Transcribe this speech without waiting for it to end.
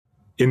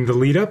In the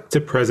lead-up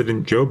to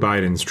President Joe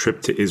Biden's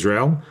trip to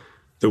Israel,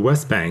 the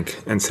West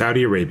Bank, and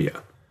Saudi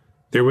Arabia,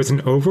 there was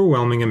an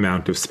overwhelming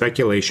amount of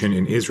speculation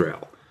in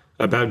Israel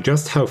about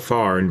just how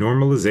far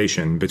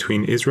normalization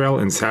between Israel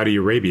and Saudi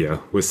Arabia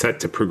was set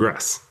to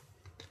progress.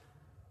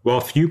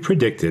 While few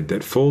predicted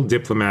that full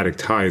diplomatic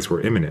ties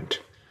were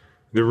imminent,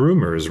 the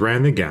rumors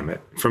ran the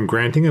gamut from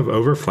granting of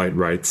overflight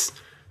rights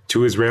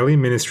to Israeli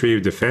Ministry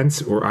of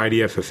Defense or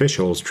IDF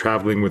officials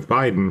traveling with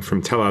Biden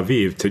from Tel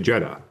Aviv to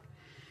Jeddah.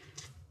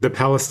 The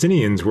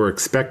Palestinians were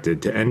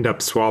expected to end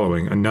up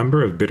swallowing a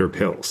number of bitter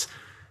pills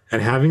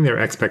and having their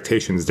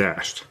expectations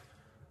dashed,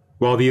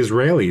 while the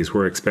Israelis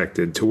were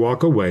expected to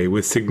walk away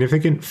with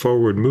significant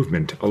forward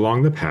movement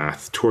along the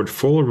path toward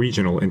full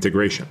regional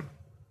integration.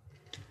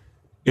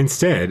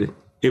 Instead,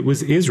 it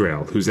was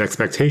Israel whose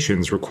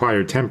expectations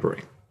required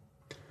tempering.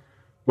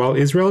 While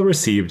Israel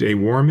received a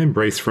warm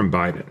embrace from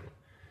Biden,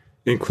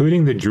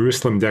 including the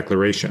Jerusalem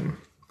Declaration,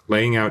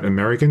 laying out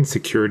American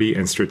security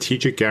and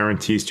strategic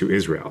guarantees to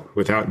Israel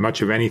without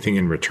much of anything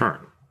in return,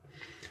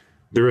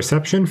 the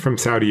reception from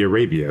Saudi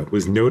Arabia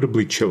was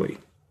notably chilly.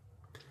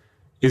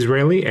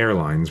 Israeli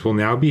airlines will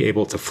now be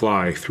able to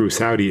fly through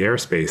Saudi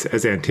airspace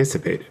as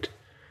anticipated,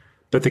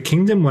 but the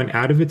kingdom went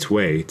out of its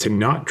way to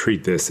not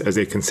treat this as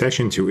a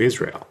concession to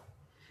Israel,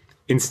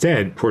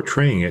 instead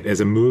portraying it as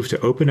a move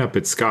to open up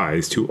its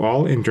skies to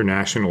all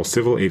international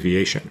civil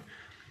aviation,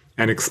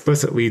 and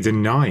explicitly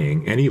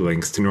denying any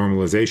links to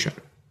normalization.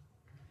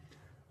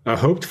 A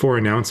hoped-for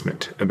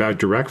announcement about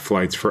direct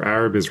flights for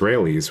Arab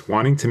Israelis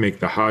wanting to make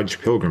the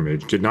Hajj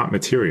pilgrimage did not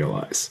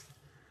materialize,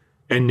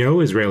 and no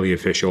Israeli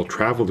official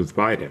traveled with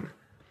Biden,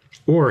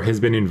 or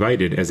has been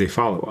invited as a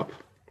follow-up.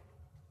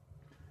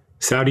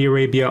 Saudi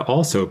Arabia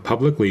also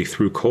publicly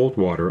threw cold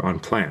water on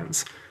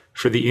plans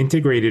for the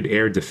integrated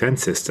air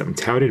defense system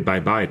touted by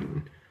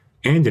Biden,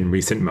 and in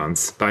recent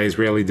months by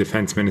Israeli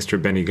Defense Minister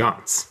Benny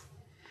Gantz,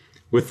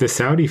 with the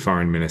Saudi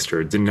foreign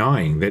minister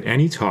denying that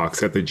any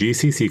talks at the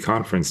GCC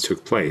conference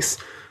took place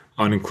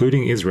on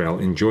including Israel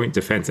in joint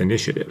defense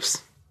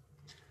initiatives.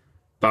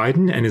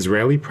 Biden and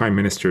Israeli Prime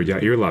Minister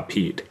Yair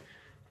Lapid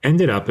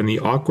ended up in the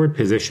awkward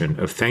position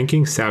of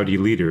thanking Saudi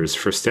leaders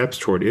for steps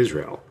toward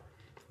Israel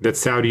that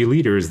Saudi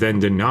leaders then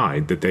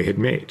denied that they had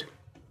made.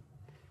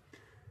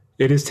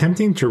 It is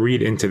tempting to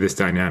read into this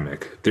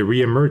dynamic the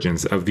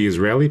reemergence of the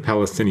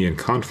Israeli-Palestinian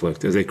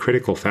conflict as a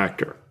critical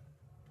factor.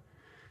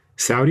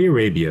 Saudi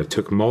Arabia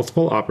took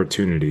multiple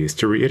opportunities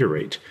to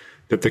reiterate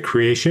that the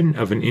creation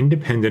of an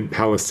independent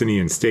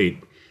Palestinian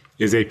state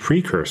is a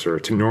precursor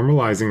to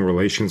normalizing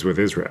relations with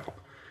Israel,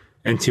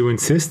 and to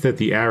insist that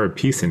the Arab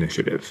Peace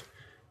Initiative,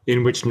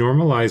 in which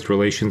normalized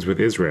relations with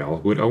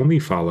Israel would only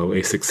follow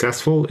a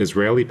successful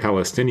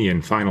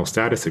Israeli-Palestinian final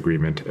status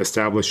agreement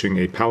establishing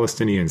a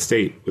Palestinian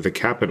state with a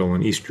capital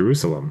in East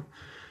Jerusalem,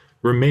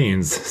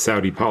 remains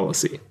Saudi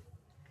policy.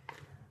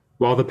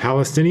 While the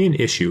Palestinian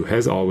issue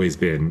has always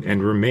been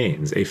and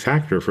remains a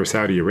factor for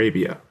Saudi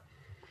Arabia,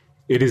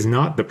 it is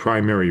not the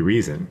primary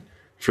reason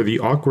for the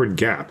awkward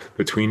gap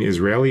between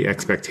Israeli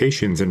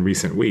expectations in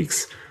recent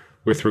weeks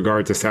with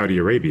regard to Saudi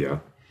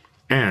Arabia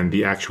and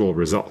the actual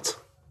result.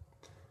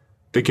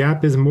 The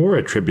gap is more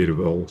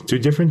attributable to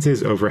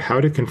differences over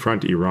how to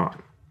confront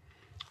Iran,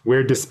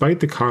 where despite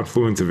the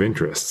confluence of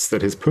interests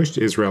that has pushed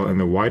Israel and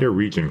the wider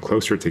region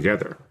closer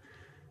together,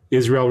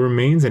 Israel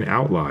remains an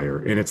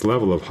outlier in its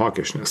level of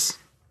hawkishness.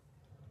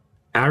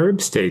 Arab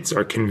states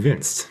are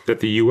convinced that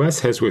the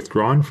U.S. has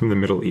withdrawn from the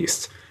Middle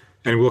East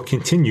and will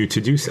continue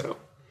to do so,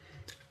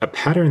 a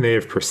pattern they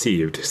have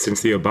perceived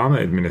since the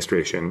Obama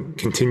administration,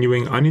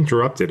 continuing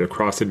uninterrupted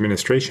across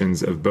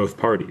administrations of both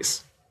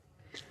parties.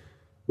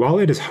 While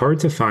it is hard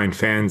to find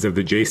fans of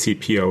the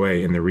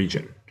JCPOA in the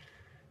region,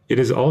 it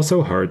is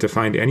also hard to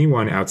find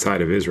anyone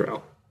outside of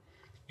Israel,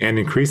 and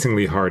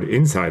increasingly hard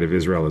inside of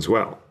Israel as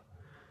well,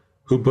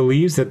 who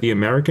believes that the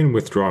American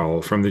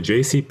withdrawal from the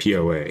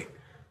JCPOA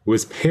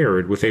was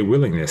paired with a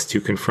willingness to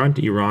confront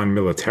Iran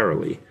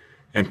militarily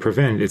and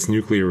prevent its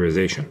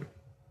nuclearization.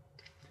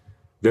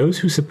 Those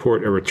who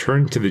support a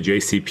return to the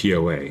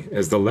JCPOA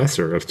as the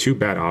lesser of two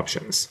bad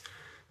options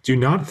do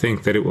not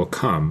think that it will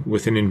come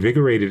with an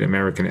invigorated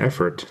American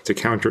effort to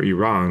counter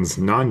Iran's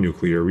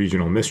non-nuclear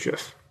regional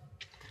mischief.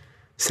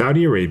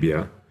 Saudi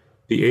Arabia,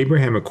 the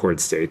Abraham Accord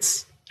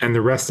states, and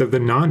the rest of the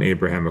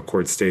non-Abraham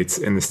Accord states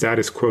in the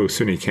status quo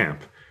Sunni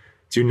camp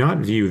do not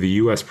view the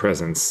U.S.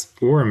 presence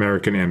or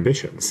American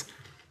ambitions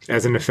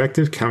as an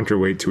effective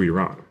counterweight to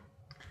Iran,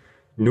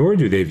 nor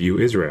do they view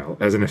Israel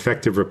as an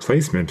effective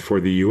replacement for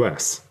the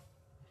U.S.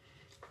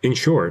 In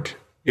short,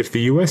 if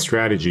the U.S.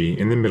 strategy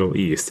in the Middle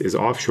East is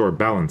offshore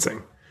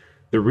balancing,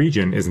 the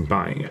region isn't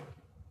buying it.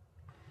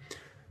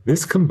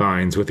 This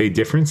combines with a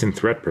difference in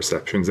threat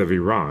perceptions of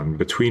Iran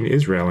between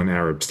Israel and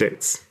Arab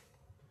states.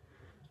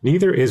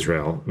 Neither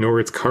Israel nor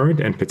its current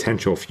and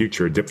potential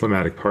future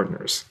diplomatic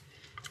partners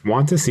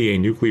want to see a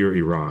nuclear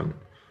Iran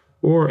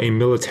or a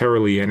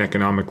militarily and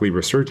economically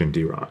resurgent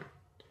Iran,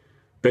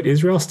 but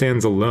Israel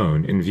stands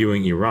alone in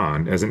viewing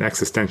Iran as an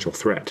existential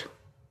threat.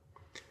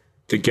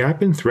 The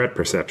gap in threat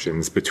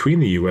perceptions between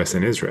the U.S.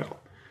 and Israel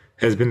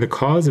has been the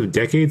cause of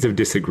decades of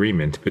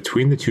disagreement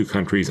between the two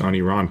countries on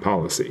Iran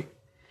policy,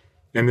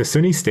 and the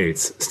Sunni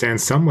states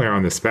stand somewhere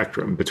on the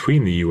spectrum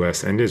between the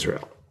US and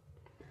Israel.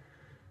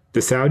 The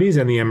Saudis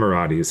and the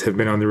Emiratis have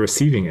been on the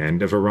receiving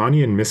end of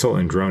Iranian missile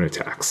and drone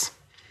attacks,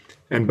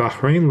 and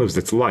Bahrain lives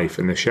its life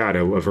in the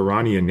shadow of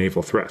Iranian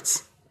naval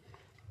threats.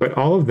 But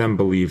all of them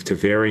believe to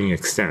varying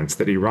extents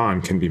that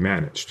Iran can be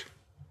managed.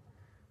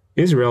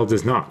 Israel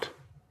does not,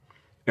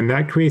 and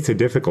that creates a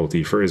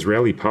difficulty for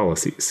Israeli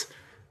policies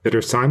that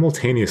are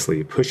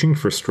simultaneously pushing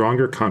for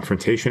stronger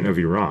confrontation of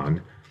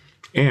Iran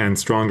and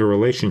stronger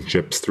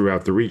relationships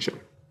throughout the region,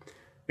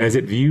 as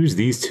it views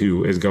these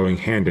two as going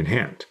hand in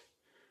hand,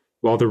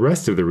 while the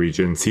rest of the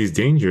region sees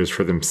dangers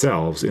for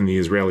themselves in the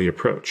Israeli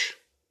approach.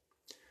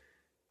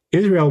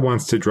 Israel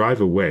wants to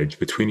drive a wedge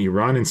between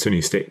Iran and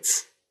Sunni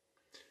states,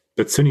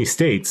 but Sunni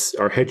states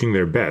are hedging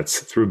their bets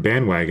through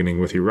bandwagoning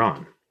with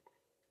Iran.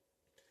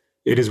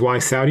 It is why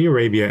Saudi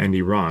Arabia and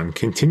Iran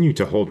continue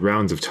to hold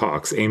rounds of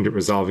talks aimed at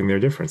resolving their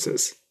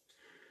differences.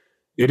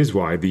 It is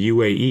why the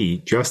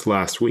UAE just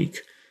last week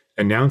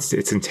announced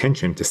its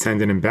intention to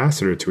send an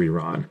ambassador to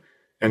Iran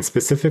and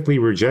specifically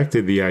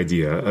rejected the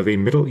idea of a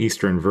Middle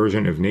Eastern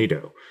version of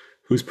NATO,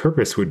 whose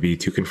purpose would be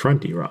to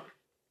confront Iran.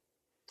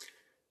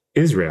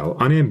 Israel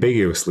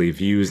unambiguously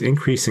views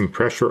increasing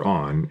pressure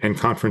on and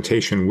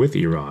confrontation with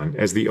Iran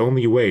as the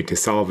only way to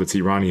solve its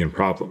Iranian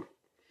problem,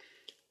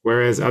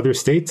 whereas other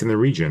states in the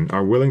region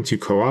are willing to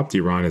co-opt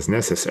Iran as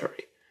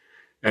necessary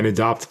and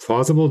adopt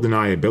plausible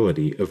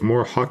deniability of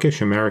more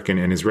hawkish American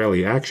and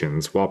Israeli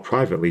actions while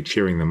privately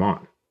cheering them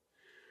on.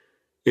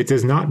 It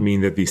does not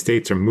mean that these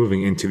states are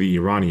moving into the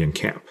Iranian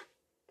camp,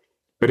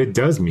 but it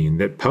does mean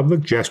that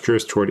public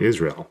gestures toward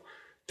Israel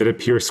that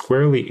appear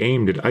squarely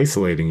aimed at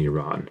isolating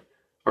Iran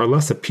are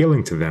less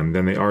appealing to them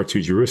than they are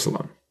to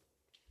Jerusalem.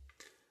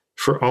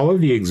 For all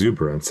of the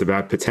exuberance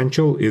about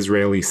potential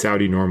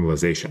Israeli-Saudi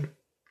normalization,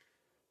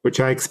 which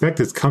I expect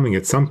is coming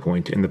at some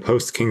point in the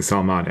post-King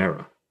Salman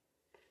era,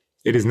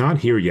 it is not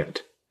here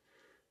yet,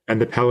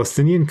 and the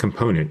Palestinian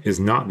component is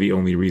not the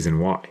only reason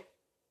why.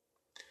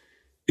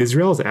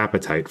 Israel's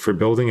appetite for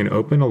building an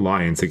open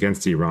alliance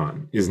against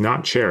Iran is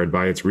not shared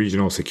by its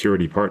regional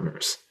security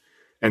partners,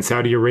 and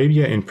Saudi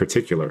Arabia in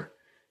particular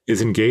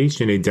is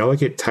engaged in a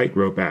delicate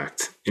tightrope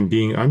act in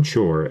being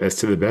unsure as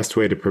to the best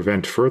way to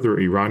prevent further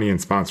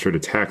Iranian-sponsored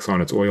attacks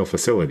on its oil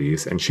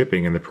facilities and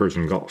shipping in the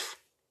Persian Gulf.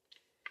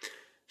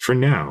 For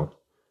now,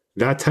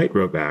 that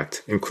tightrope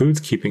act includes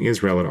keeping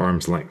Israel at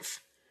arm's length,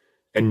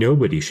 and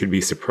nobody should be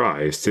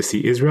surprised to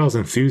see Israel's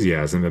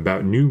enthusiasm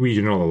about new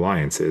regional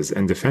alliances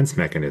and defense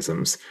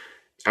mechanisms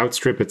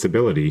outstrip its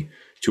ability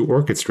to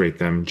orchestrate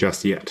them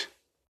just yet.